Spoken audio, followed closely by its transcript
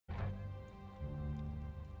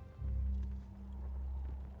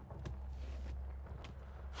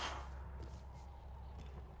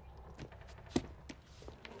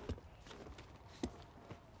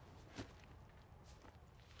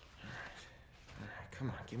Come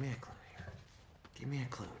on, give me a clue here. Give me a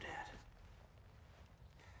clue, Dad.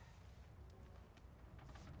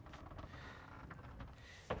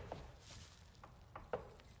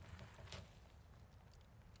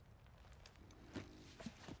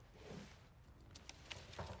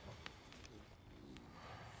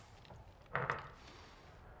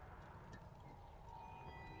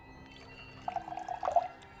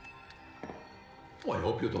 Oh, I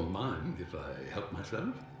hope you don't mind if I help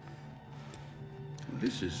myself.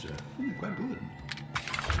 This is quite good.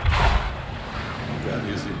 That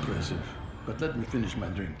is impressive. But let me finish my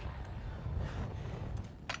drink.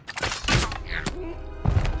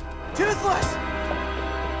 Toothless!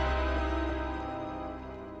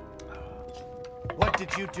 What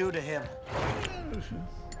did you do to him?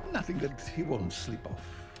 Nothing that he won't sleep off.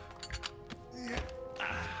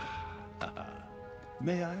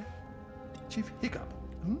 May I? Chief Hiccup.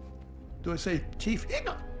 Hmm? Do I say Chief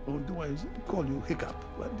Hiccup? Or do I call you Hiccup?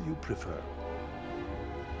 What do you prefer?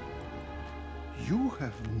 You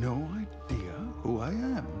have no idea who I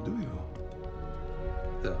am, do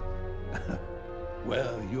you?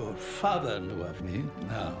 Well, your father knew of me.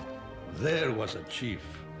 Now, there was a chief.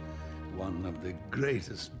 One of the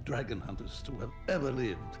greatest dragon hunters to have ever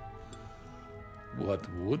lived. What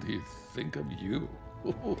would he think of you?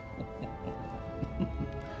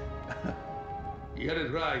 He had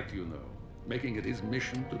it right, you know, making it his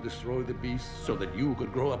mission to destroy the beast so that you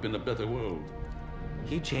could grow up in a better world.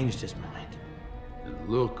 He changed his mind. And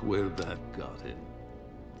look where that got him.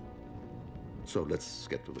 So let's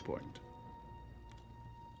get to the point.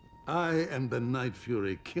 I am the Night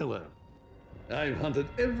Fury killer. I've hunted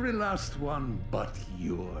every last one but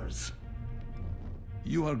yours.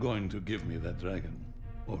 You are going to give me that dragon,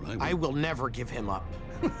 or I will never give him up.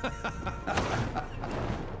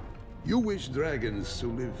 You wish dragons to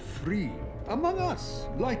live free among us,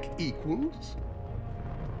 like equals?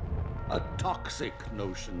 A toxic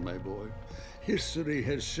notion, my boy. History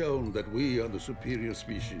has shown that we are the superior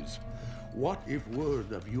species. What if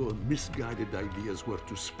word of your misguided ideas were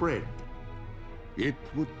to spread? It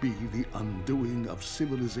would be the undoing of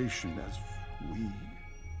civilization as we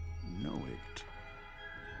know it.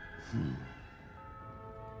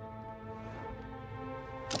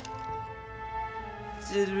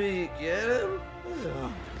 Did we get him?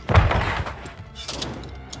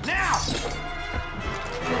 Now!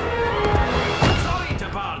 Sorry to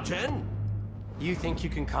barge in. You think you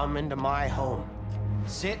can come into my home,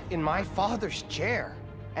 sit in my father's chair,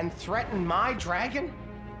 and threaten my dragon?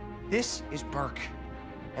 This is Burke,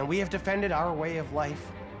 and we have defended our way of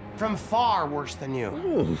life from far worse than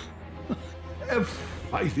you. Oh, a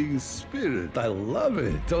fighting spirit. I love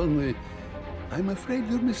it. Only, I'm afraid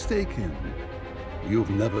you're mistaken.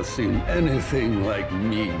 You've never seen anything like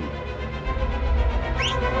me.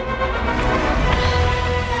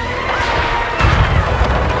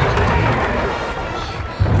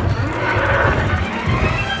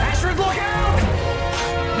 Ashford, look out!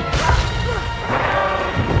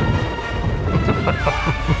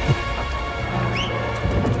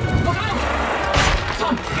 Look out!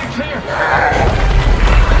 Son, get clear!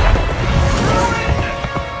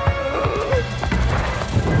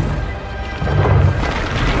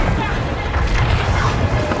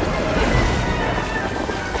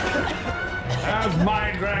 Have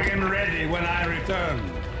my dragon ready when I return,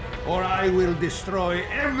 or I will destroy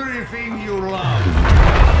everything you love.